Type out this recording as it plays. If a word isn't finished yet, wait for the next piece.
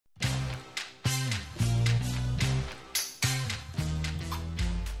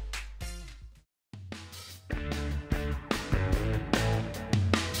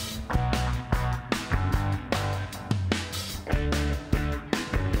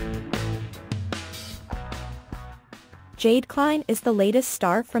Jade Cline is the latest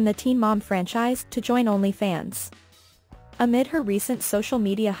star from the Teen Mom franchise to join OnlyFans. Amid her recent social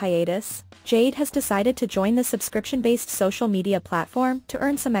media hiatus, Jade has decided to join the subscription-based social media platform to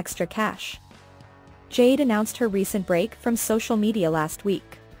earn some extra cash. Jade announced her recent break from social media last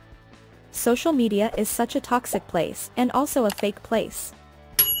week. "Social media is such a toxic place and also a fake place.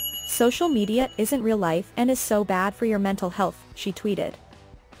 Social media isn't real life and is so bad for your mental health," she tweeted.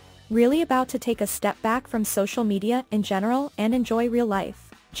 Really about to take a step back from social media in general and enjoy real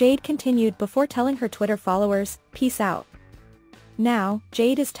life, Jade continued before telling her Twitter followers, "Peace out." Now,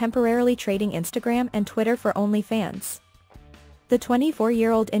 Jade is temporarily trading Instagram and Twitter for OnlyFans. The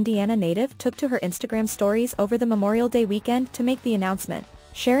 24-year-old Indiana native took to her Instagram stories over the Memorial Day weekend to make the announcement,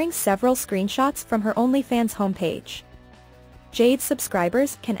 sharing several screenshots from her OnlyFans homepage. Jade's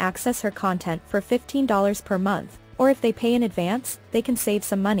subscribers can access her content for $15 per month, or if they pay in advance, they can save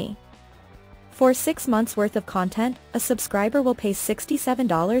some money. For 6 months worth of content, a subscriber will pay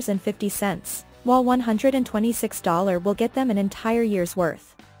 $67.50, while $126 will get them an entire year's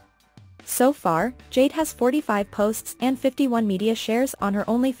worth. So far, Jade has 45 posts and 51 media shares on her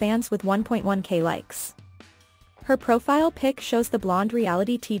OnlyFans with 1.1k likes. Her profile pic shows the blonde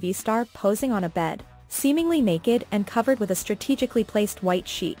reality TV star posing on a bed, seemingly naked and covered with a strategically placed white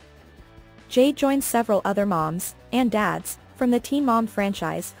sheet. Jade joins several other moms, and dads, from the Teen Mom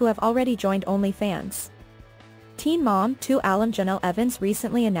franchise who have already joined OnlyFans. Teen Mom 2 alum Janelle Evans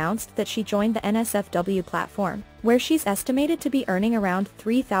recently announced that she joined the NSFW platform, where she's estimated to be earning around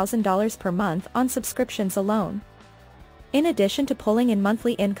 $3,000 per month on subscriptions alone. In addition to pulling in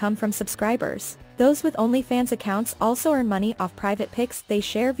monthly income from subscribers, those with OnlyFans accounts also earn money off private pics they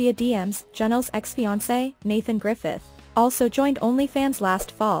share via DMs. Janelle's ex-fiancé, Nathan Griffith, also joined OnlyFans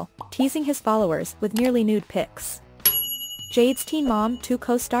last fall, teasing his followers with nearly nude pics. Jade's Teen Mom 2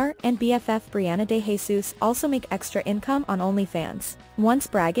 co-star and BFF Brianna De Jesus also make extra income on OnlyFans, once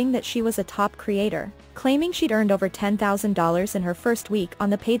bragging that she was a top creator, claiming she'd earned over $10,000 in her first week on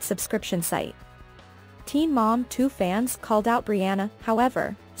the paid subscription site. Teen Mom 2 fans called out Brianna,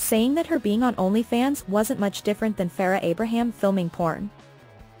 however, saying that her being on OnlyFans wasn't much different than Farrah Abraham filming porn.